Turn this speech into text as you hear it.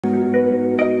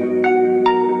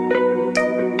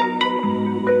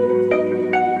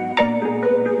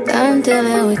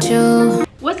dealing with you.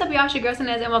 What's up, y'all? It's your girl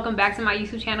Zenez and welcome back to my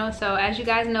YouTube channel. So as you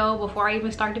guys know, before I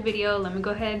even start the video, let me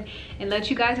go ahead and let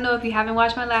you guys know, if you haven't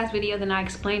watched my last video, then I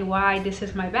explained why this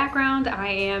is my background. I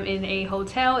am in a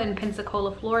hotel in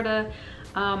Pensacola, Florida.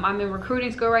 I'm in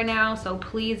recruiting school right now, so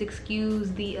please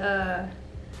excuse the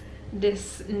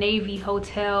this Navy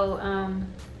hotel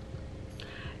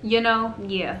you know,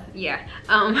 yeah.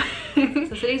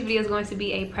 So today's video is going to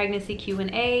be a pregnancy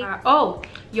Q&A. Oh,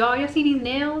 y'all see these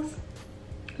nails?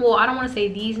 Well, I don't want to say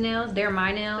these nails, they're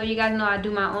my nails. So you guys know I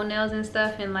do my own nails and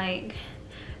stuff, and like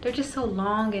they're just so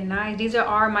long and nice. These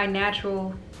are my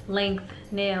natural length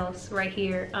nails right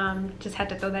here. Just had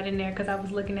to throw that in there because I was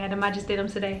looking at them. I just did them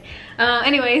today.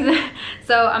 Anyways,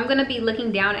 so I'm gonna be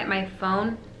looking down at my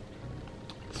phone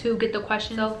to get the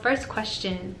question. So first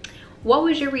question: what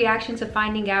was your reaction to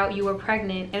finding out you were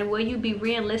pregnant, and will you be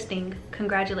re-enlisting?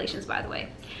 Congratulations, by the way.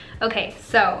 Okay,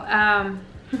 so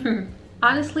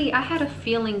honestly, I had a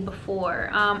feeling before.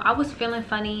 I was feeling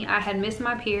funny. I had missed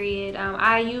my period.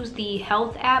 I use the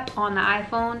health app on the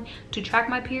iPhone to track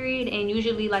my period, and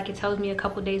usually like it tells me a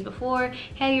couple days before,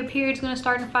 hey, your period's gonna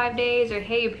start in 5 days, or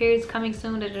hey, your period's coming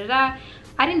soon, da da da.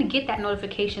 I didn't get that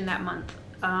notification that month.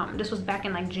 This was back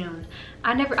in like June.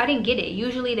 I didn't get it.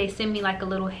 Usually they send me like a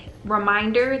little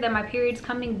reminder that my period's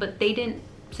coming, but they didn't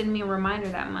send me a reminder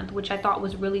that month, which I thought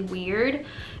was really weird.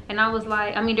 And I was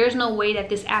like, I mean, there's no way that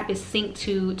this app is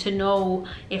synced to know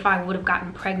if I would have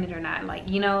gotten pregnant or not, like,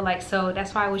 you know, like, so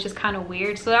that's why it was just kind of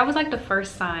weird. So that was like the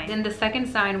first sign. Then the second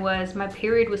sign was my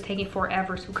period was taking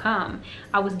forever to come.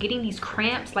 I was getting these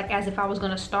cramps like as if I was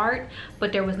gonna start,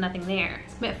 but there was nothing there.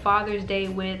 I spent Father's Day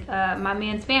with my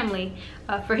man's family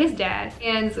for his dad,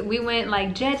 and we went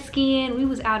like jet skiing. We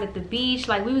was out at the beach,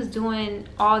 like we was doing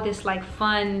all this like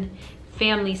fun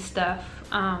family stuff.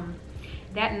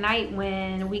 That night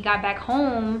when we got back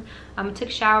home, I took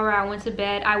a shower, I went to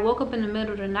bed. I woke up in the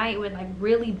middle of the night with like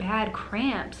really bad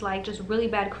cramps, like just really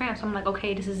bad cramps. I'm like,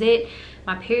 okay, this is it,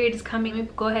 my period is coming. Let me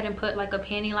go ahead and put like a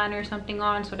panty liner or something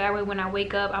on, so that way when I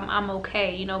wake up I'm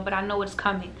okay, you know, but I know it's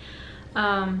coming.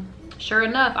 Sure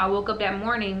enough, I woke up that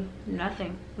morning,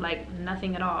 nothing, like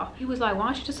nothing at all. He was like, why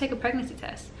don't you just take a pregnancy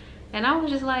test? And I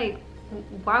was just like,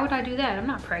 why would I do that? I'm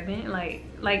not pregnant. Like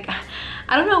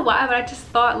I don't know why, but I just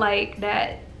thought like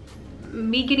that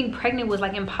me getting pregnant was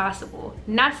like impossible.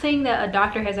 Not saying that a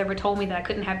doctor has ever told me that I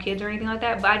couldn't have kids or anything like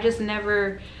that, but I just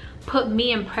never put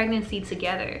me and pregnancy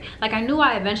together. Like I knew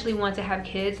I eventually wanted to have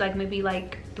kids, like maybe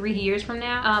like 3 years from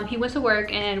now. He went to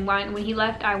work, and when he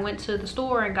left, I went to the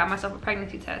store and got myself a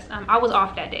pregnancy test. I was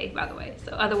off that day, by the way,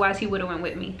 so otherwise he would have went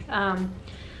with me.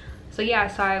 So yeah,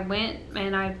 so I went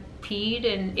and I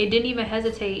peed, and it didn't even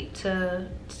hesitate to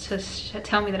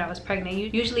tell me that I was pregnant.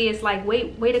 Usually it's like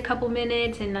wait a couple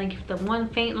minutes and like the one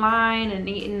faint line,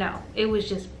 and no, it was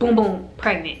just boom boom,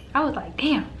 pregnant. I was like,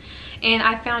 damn. And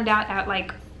I found out at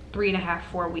like 3.5,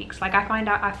 4 weeks. Like I found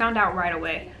out right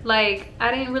away. Like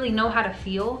I didn't really know how to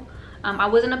feel. I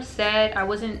wasn't upset, I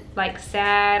wasn't like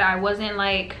sad, I wasn't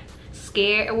like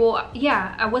scared. Well,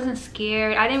 yeah, I wasn't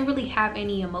scared. I didn't really have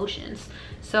any emotions.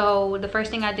 So the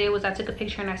first thing I did was I took a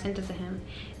picture and I sent it to him,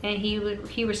 and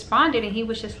he responded, and he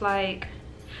was just like,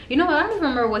 you know what, I don't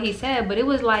remember what he said, but it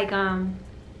was like,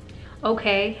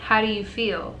 okay, how do you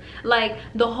feel? Like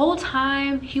the whole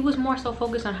time he was more so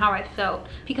focused on how I felt,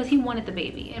 because he wanted the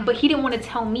baby, but he didn't want to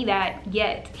tell me that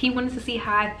yet. He wanted to see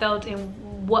how I felt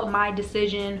and what my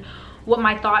decision, what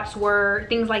my thoughts were,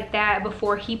 things like that,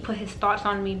 before he put his thoughts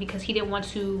on me, because he didn't want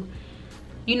to,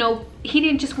 you know, he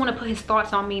didn't just want to put his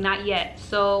thoughts on me, not yet.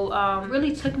 So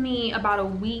really took me about a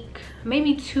week,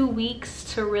 maybe 2 weeks,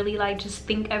 to really like just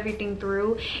think everything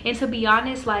through. And to be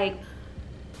honest, like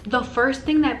the first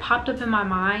thing that popped up in my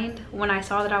mind when I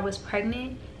saw that I was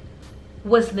pregnant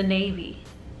was the Navy,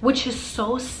 which is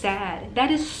so sad. That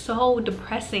is so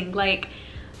depressing. Like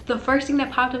the first thing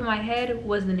that popped up in my head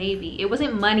was the Navy. It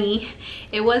wasn't money,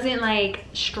 it wasn't like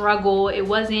struggle, it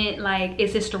wasn't like,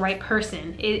 is this the right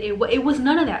person? It was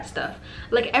none of that stuff.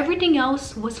 Like everything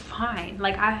else was fine.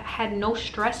 Like I had no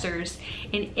stressors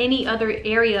in any other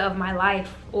area of my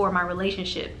life or my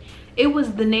relationship. It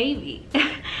was the Navy.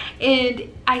 And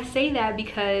I say that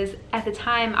because at the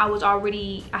time I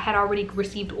had already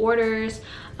received orders.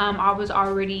 I was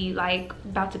already like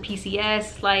about to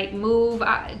PCS, like move.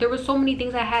 There were so many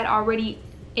things I had already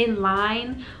in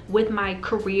line with my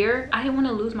career. I didn't want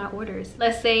to lose my orders.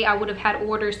 Let's say I would have had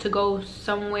orders to go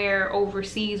somewhere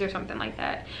overseas or something like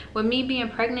that. With me being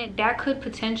pregnant, that could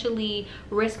potentially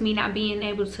risk me not being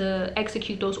able to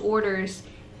execute those orders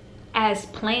as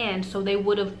planned. So they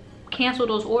would have canceled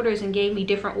those orders and gave me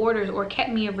different orders, or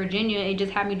kept me in Virginia and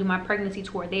just had me do my pregnancy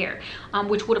tour there,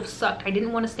 which would have sucked. I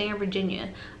didn't want to stay in Virginia.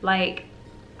 Like,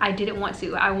 I didn't want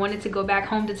to. I wanted to go back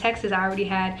home to Texas. I already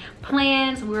had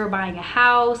plans. We were buying a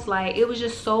house. Like, it was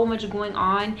just so much going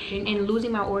on, and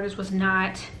losing my orders was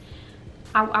not,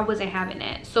 I wasn't having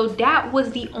that. So that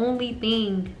was the only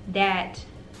thing that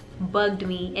bugged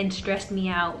me and stressed me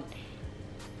out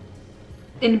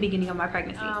in the beginning of my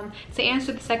pregnancy. To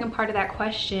answer the second part of that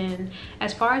question,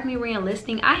 as far as me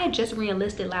re-enlisting, I had just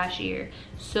re-enlisted last year.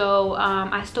 So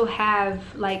I still have,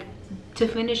 like, to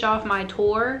finish off my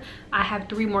tour, I have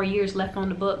 3 more years left on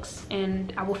the books,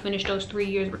 and I will finish those 3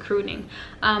 years recruiting.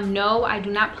 No, I do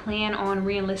not plan on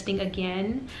re-enlisting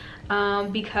again.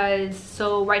 Because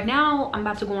so right now I'm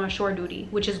about to go on shore duty,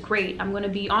 which is great. I'm going to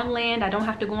be on land. I don't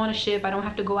have to go on a ship. I don't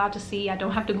have to go out to sea. I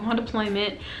don't have to go on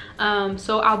deployment.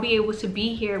 So I'll be able to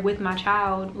be here with my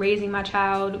child, raising my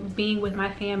child, being with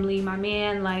my family, my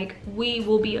man. Like, we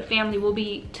will be a family. We'll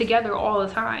be together all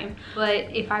the time.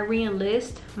 But if I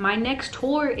re-enlist, my next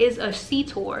tour is a sea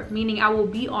tour, meaning I will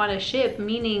be on a ship,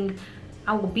 meaning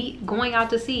I will be going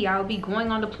out to sea. I will be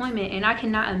going on deployment, and I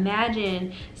cannot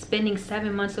imagine spending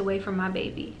 7 months away from my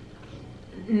baby.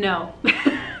 No.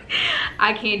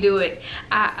 I can't do it.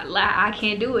 I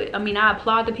can't do it. I mean, I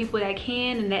applaud the people that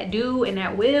can and that do and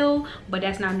that will, but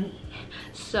that's not me.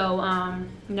 So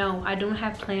no, I don't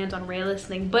have plans on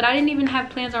re-enlisting. But I didn't even have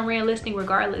plans on re-enlisting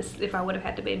regardless if I would have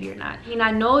had the baby or not. I mean,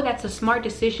 I know that's a smart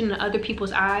decision in other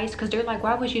people's eyes, because they're like,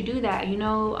 why would you do that? You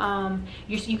know,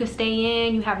 you can stay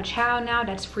in, you have a child now,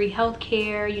 that's free health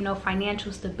care, you know,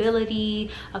 financial stability,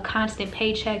 a constant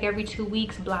paycheck every 2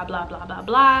 weeks, blah blah blah blah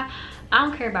blah. I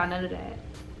don't care about none of that.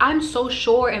 I'm so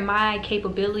sure in my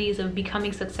capabilities of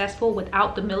becoming successful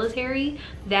without the military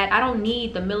that I don't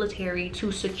need the military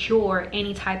to secure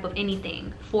any type of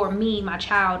anything for me, my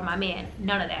child, my man,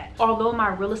 none of that. Although my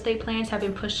real estate plans have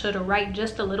been pushed to the right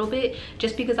just a little bit,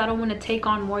 just because I don't want to take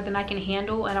on more than I can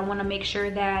handle, and I want to make sure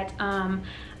that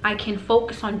I can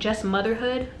focus on just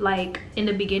motherhood, like in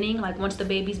the beginning, like once the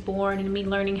baby's born, and me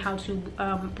learning how to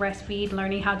breastfeed,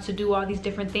 learning how to do all these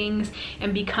different things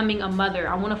and becoming a mother.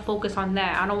 I want to focus on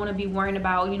that. I don't want to be worrying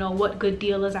about, you know, what good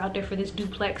deal is out there for this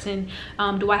duplex, and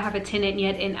do I have a tenant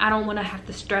yet, and I don't want to have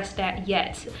to stress that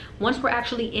yet. Once we're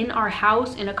actually in our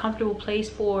house in a comfortable place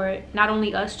for not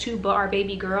only us two but our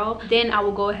baby girl, then I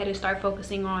will go ahead and start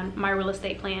focusing on my real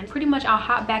estate plans. Pretty much I'll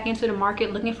hop back into the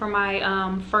market looking for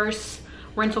my first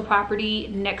rental property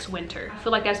next winter. I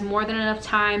feel like that's more than enough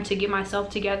time to get myself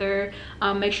together,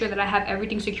 make sure that I have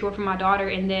everything secure for my daughter,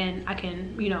 and then I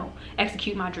can, you know,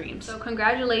 execute my dreams. So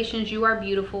congratulations, you are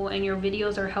beautiful, and your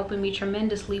videos are helping me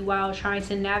tremendously while trying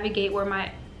to navigate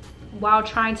my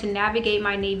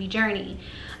Navy journey.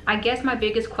 I guess my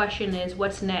biggest question is,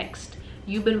 what's next?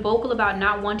 You've been vocal about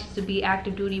not wanting to be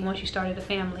active duty once you started a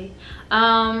family.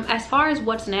 As far as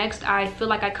what's next, I feel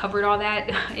like I covered all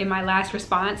that in my last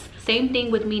response. Same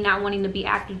thing with me not wanting to be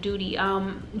active duty.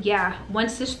 Yeah,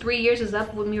 once this 3 years is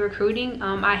up with me recruiting,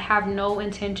 I have no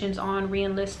intentions on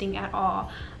re-enlisting at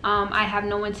all. I have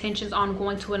no intentions on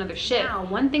going to another ship. Now,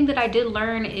 one thing that I did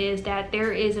learn is that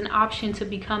there is an option to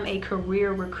become a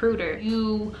career recruiter.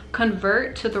 You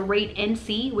convert to the rate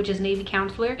NC, which is Navy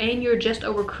counselor, and you're just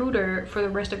a recruiter for the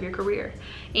rest of your career.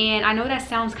 And I know that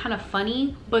sounds kind of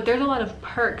funny, but there's a lot of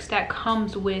perks that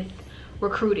comes with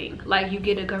recruiting. Like, you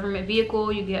get a government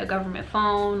vehicle, you get a government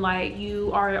phone, like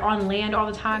you are on land all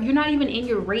the time. You're not even in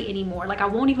your rate anymore. Like, I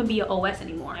won't even be an OS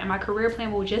anymore, and my career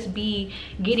plan will just be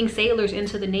getting sailors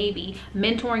into the Navy,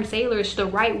 mentoring sailors the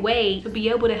right way to be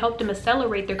able to help them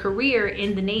accelerate their career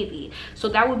in the Navy. So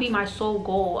that would be my sole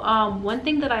goal. One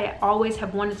thing that I always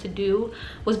have wanted to do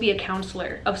was be a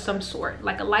counselor of some sort,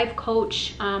 like a life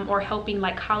coach, or helping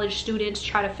like college students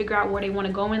try to figure out where they want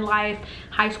to go in life,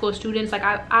 high school students. Like,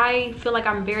 I feel like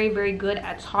I'm very, very good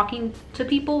at talking to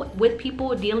people, with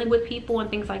people, dealing with people and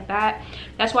things like that.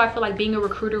 That's why I feel like being a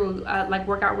recruiter will like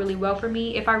work out really well for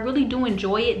me. If I really do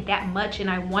enjoy it that much and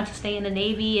I want to stay in the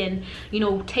Navy and, you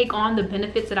know, take on the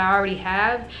benefits that I already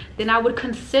have, then I would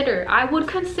consider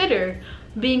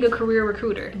being a career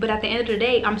recruiter. But at the end of the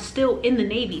day, I'm still in the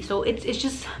Navy, so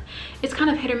it's kind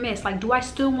of hit or miss. Like, do I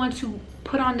still want to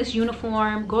put on this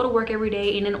uniform, go to work every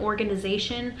day in an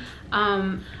organization?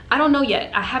 I don't know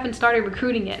yet. I haven't started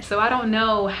recruiting yet, so I don't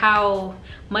know how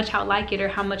much I'll like it or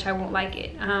how much I won't like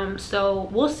it. So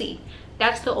we'll see.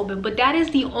 that's still open, but that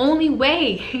is the only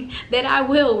way that I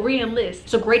will re-enlist.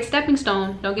 It's a great stepping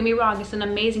stone, don't get me wrong, it's an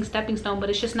amazing stepping stone, but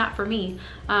it's just not for me.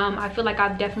 I feel like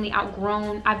I've definitely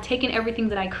outgrown, I've taken everything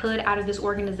that I could out of this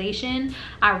organization.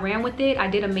 I ran with it, I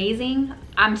did amazing.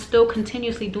 I'm still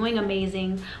continuously doing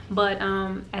amazing, but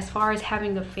as far as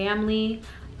having a family,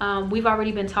 we've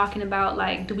already been talking about,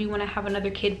 like, do we want to have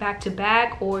another kid back to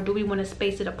back, or do we want to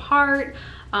space it apart?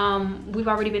 We've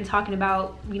already been talking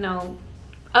about, you know,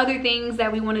 other things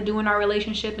that we want to do in our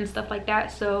relationship and stuff like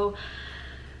that. So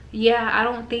yeah, I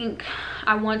don't think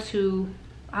I want to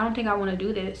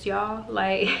do this, y'all.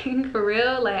 Like, for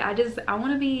real, like, I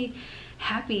want to be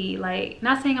happy. Like,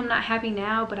 not saying I'm not happy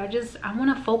now, but I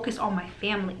want to focus on my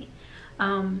family.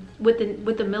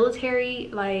 With the military,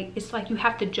 like, it's like you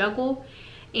have to juggle,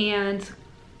 and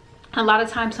a lot of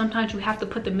times, sometimes you have to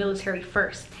put the military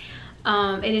first,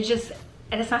 and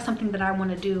it's not something that I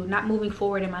want to do, not moving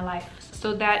forward in my life.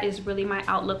 So that is really my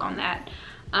outlook on that.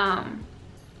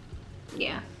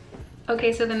 Yeah.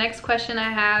 Okay, so the next question I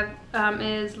have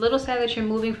is, little sad that you're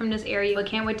moving from this area, but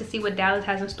can't wait to see what Dallas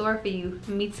has in store for you.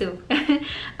 Me too.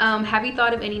 Have you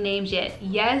thought of any names yet?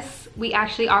 Yes, we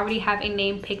actually already have a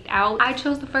name picked out. I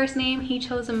chose the first name, he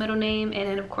chose a middle name, and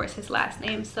then of course his last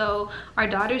name. So our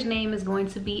daughter's name is going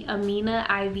to be Amina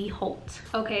Ivy Holt.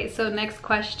 Okay, so next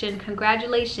question.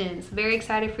 Congratulations, very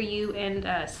excited for you and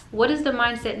us. What is the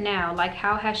mindset now? Like,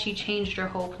 how has she changed your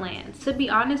whole plans? To be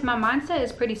honest, my mindset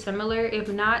is pretty similar, if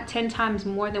not 10 times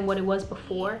more than what it was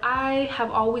before. I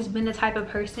have always been the type of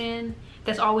person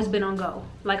that's always been on go.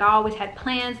 Like, I always had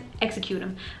plans, execute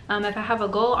them. If I have a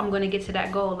goal, I'm going to get to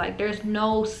that goal. Like, there's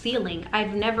no ceiling.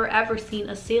 I've never ever seen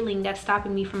a ceiling that's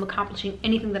stopping me from accomplishing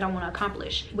anything that I want to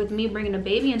accomplish. With me bringing a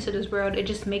baby into this world, it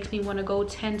just makes me want to go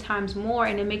 10 times more,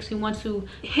 and it makes me want to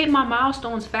hit my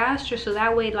milestones faster, so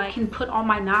that way, like, I can put all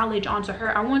my knowledge onto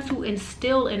her. I want to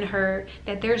instill in her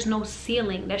that there's no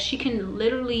ceiling, that she can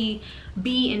literally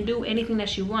be and do anything that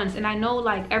she wants. And I know,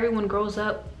 like, everyone grows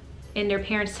up and their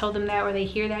parents tell them that, or they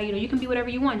hear that, you know, you can be whatever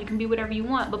you want, you can be whatever you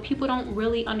want, but people don't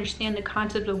really understand the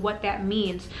concept of what that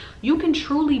means. You can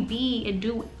truly be and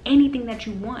do anything that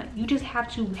you want. You just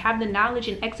have to have the knowledge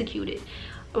and execute it.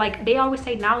 Like, they always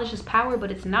say knowledge is power,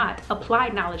 but it's not.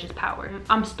 Applied knowledge is power.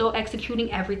 I'm still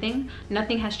executing everything.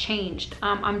 Nothing has changed.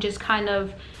 I'm just kind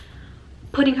of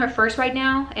putting her first right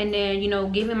now, and then, you know,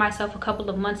 giving myself a couple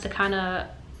of months to kind of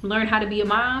learn how to be a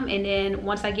mom. And then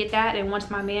once I get that, and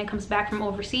once my man comes back from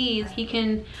overseas, he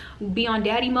can be on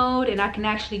daddy mode, and I can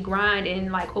actually grind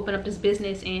and, like, open up this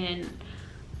business and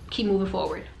keep moving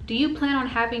forward. Do you plan on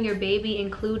having your baby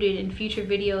included in future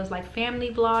videos, like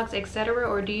family vlogs, etc.,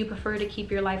 or do you prefer to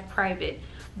keep your life private?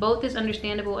 Both is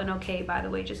understandable and okay, by the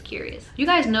way, just curious. You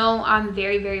guys know I'm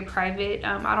very, very private.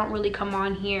 I don't really come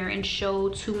on here and show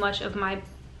too much of my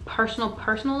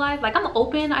personal life. Like, I'm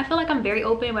open, I feel like I'm very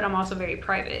open, but I'm also very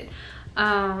private.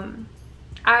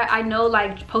 I know,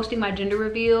 like, posting my gender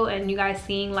reveal and you guys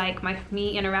seeing, like,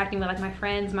 me interacting with, like, my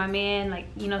friends, my man, like,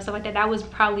 you know, stuff like that, that was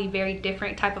probably very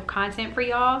different type of content for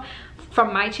y'all,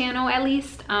 from my channel at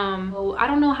least. So I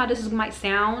don't know how this might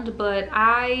sound, but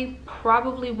I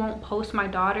probably won't post my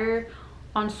daughter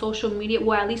on social media.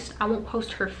 Well, at least I won't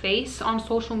post her face on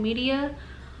social media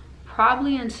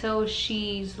probably until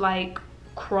she's, like,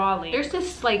 crawling. There's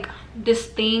this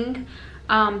thing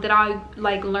that I,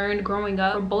 like, learned growing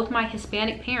up from both my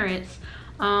Hispanic parents,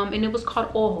 and it was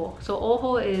called ojo. So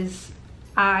ojo is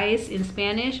eyes in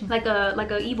Spanish, like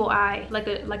a evil eye, like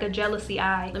a jealousy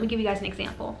eye. Let me give you guys an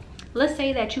example. Let's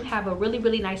say that you have a really,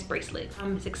 really nice bracelet.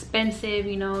 It's expensive,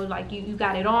 you know, like you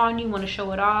got it on, you want to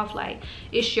show it off, like,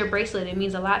 it's your bracelet, it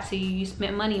means a lot to you, you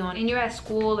spent money on it, and you're at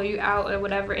school or you're out or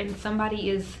whatever, and somebody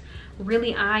is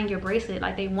really eyeing your bracelet.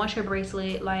 Like, they want your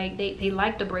bracelet, like they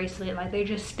like the bracelet, like they're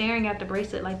just staring at the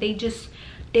bracelet, like they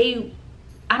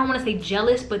I don't want to say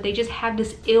jealous, but they just have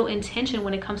this ill intention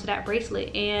when it comes to that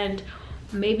bracelet. And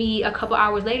maybe a couple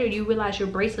hours later you realize your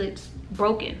bracelet's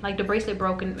broken, like the bracelet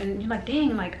broke, and you're like,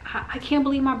 dang, like I can't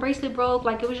believe my bracelet broke,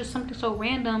 like it was just something so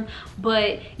random.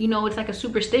 But you know, it's like a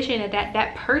superstition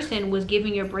that person was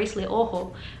giving your bracelet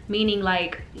ojo, meaning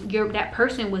like that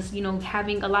person was, you know,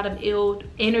 having a lot of ill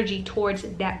energy towards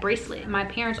that bracelet. My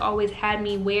parents always had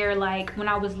me wear, like, when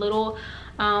I was little,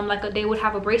 they would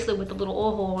have a bracelet with a little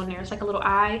ojo on there. It's like a little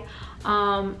eye,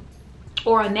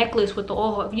 or a necklace with the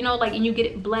ojo, you know, like, and you get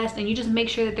it blessed, and you just make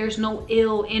sure that there's no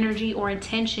ill energy or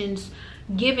intentions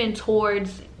given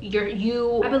towards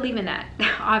you. I believe in that,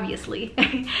 obviously.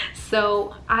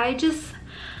 So I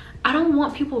don't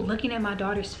want people looking at my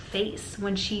daughter's face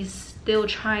when she's still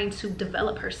trying to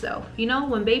develop herself. You know,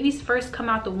 when babies first come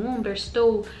out the womb, they're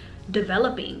still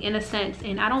developing in a sense,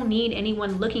 and I don't need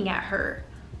anyone looking at her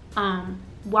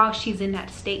while she's in that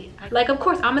state. Like, of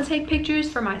course I'm gonna take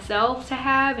pictures for myself to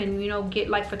have and, you know, get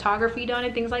like photography done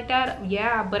and things like that,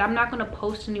 yeah, but I'm not gonna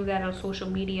post any of that on social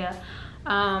media.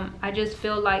 I just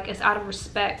feel like it's out of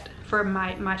respect for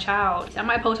my child. I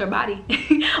might post her body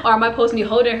or I might post me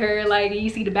holding her, like you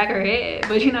see the back of her head,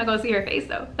 but you're not gonna see her face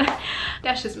though.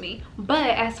 That's just me. But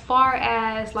as far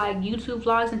as like YouTube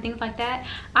vlogs and things like that,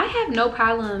 I have no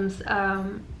problems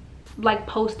like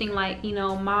posting, like, you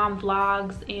know, mom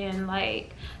vlogs and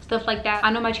like stuff like that.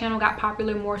 I know my channel got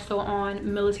popular more so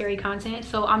on military content,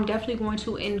 so I'm definitely going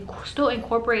to still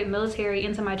incorporate military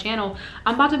into my channel.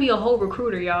 I'm about to be a whole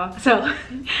recruiter, y'all, so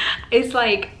it's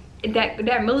like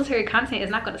that military content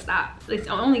is not going to stop. It's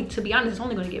only, to be honest, it's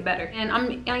only going to get better. And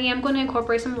I am going to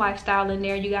incorporate some lifestyle in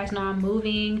there. You guys know I'm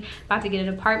moving, about to get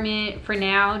an apartment for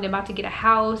now, then about to get a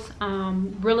house,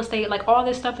 real estate, like all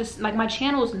this stuff is like, my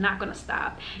channel is not going to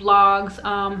stop. Vlogs,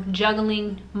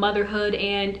 juggling motherhood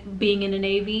and being in the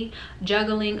Navy,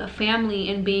 juggling a family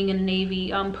and being in the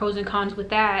Navy, pros and cons with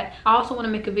that. I also want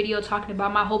to make a video talking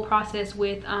about my whole process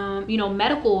with you know,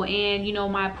 medical and, you know,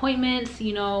 my appointments,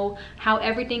 you know, how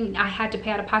everything I had to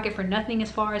pay out of pocket for nothing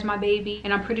as far as my baby.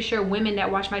 And I'm pretty sure women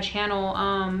that watch my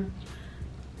channel,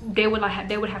 they would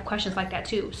have questions like that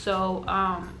too. So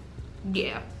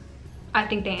yeah, I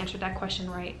think they answered that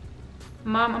question right.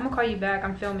 Mom, I'm gonna call you back,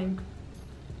 I'm filming.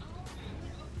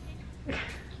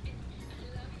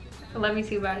 Love you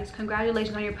too, guys.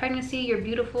 Congratulations on your pregnancy, you're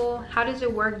beautiful. How does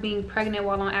it work being pregnant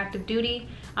while on active duty?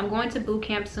 I'm going to boot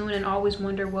camp soon and always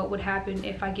wonder what would happen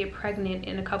if I get pregnant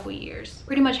in a couple years.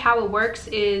 Pretty much how it works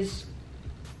is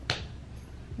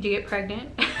you get pregnant,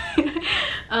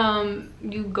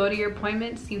 you go to your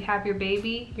appointments, you have your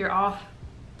baby, you're off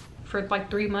for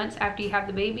like 3 months after you have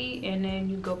the baby, and then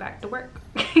you go back to work.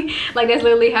 Like, that's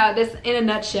literally how, that's in a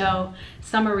nutshell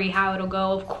summary how it'll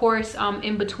go. Of course,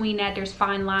 in between that there's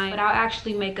fine line, but I'll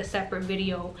actually make a separate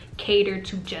video catered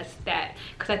to just that,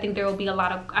 because I think there will be a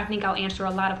lot of, I think I'll answer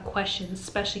a lot of questions,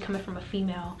 especially coming from a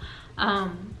female.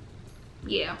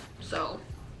 Yeah, so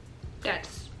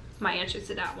that's my answer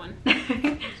to that one.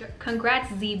 Congrats,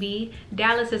 ZB.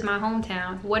 Dallas is my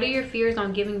hometown. What are your fears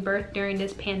on giving birth during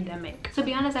this pandemic? To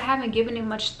be honest, I haven't given it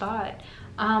much thought.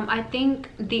 I think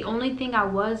the only thing I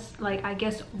was like, I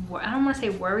guess, I don't want to say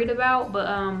worried about,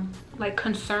 but like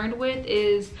concerned with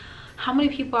is how many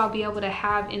people I'll be able to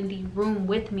have in the room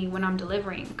with me when I'm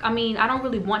delivering. I mean, I don't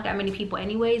really want that many people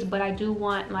anyways, but I do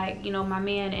want, like, you know, my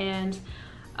man and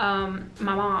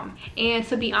my mom. And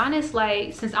to be honest,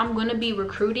 like, since I'm gonna be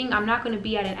recruiting, I'm not gonna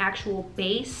be at an actual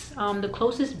base. The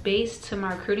closest base to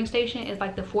my recruiting station is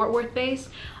like the Fort Worth base,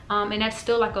 and that's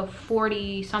still like a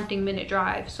 40-something minute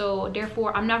drive. So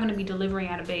therefore I'm not gonna be delivering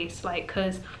at a base, like,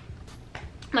 cause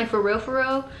like for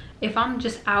real, if I'm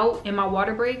just out and my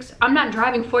water breaks, I'm not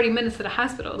driving 40 minutes to the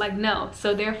hospital, like, no.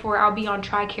 So therefore I'll be on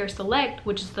TRICARE Select,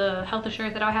 which is the health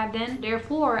insurance that I'll have then.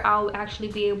 Therefore I'll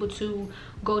actually be able to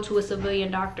go to a civilian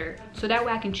doctor, so that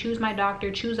way I can choose my doctor,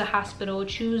 choose a hospital,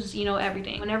 choose, you know,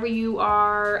 everything. Whenever you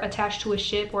are attached to a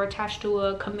ship or attached to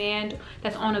a command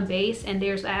that's on a base and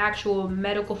there's an actual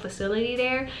medical facility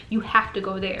there, you have to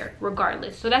go there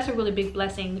regardless. So that's a really big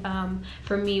blessing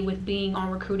for me with being on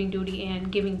recruiting duty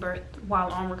and giving birth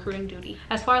while on recruiting duty.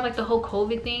 As far as like the whole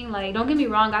COVID thing, like, don't get me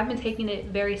wrong, I've been taking it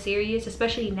very serious,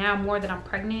 especially now more that I'm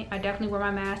pregnant. I definitely wear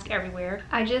my mask everywhere.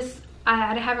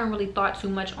 I haven't really thought too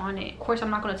much on it. Of course,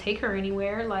 I'm not going to take her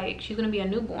anywhere. Like, she's going to be a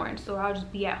newborn, so I'll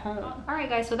just be at home. All right,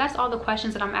 guys, so that's all the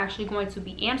questions that I'm actually going to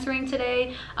be answering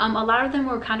today. A lot of them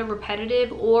were kind of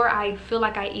repetitive, or I feel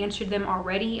like I answered them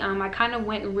already. I kind of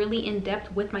went really in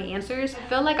depth with my answers. I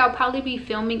feel like I'll probably be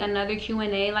filming another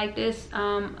Q&A like this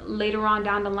later on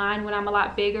down the line when I'm a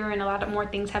lot bigger and a lot more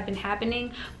things have been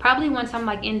happening. Probably once I'm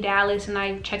like in Dallas and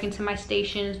I check into my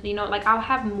stations, you know, like I'll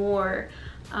have more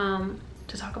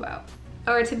to talk about.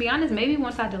 Or to be honest, maybe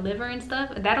once I deliver and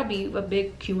stuff, that'll be a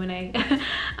big Q&A.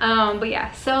 But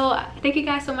yeah, so thank you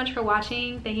guys so much for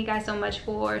watching. Thank you guys so much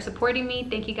for supporting me.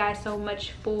 Thank you guys so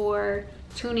much for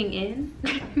tuning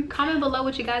in. Comment below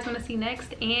what you guys want to see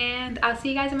next, and I'll see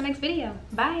you guys in my next video.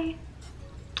 Bye.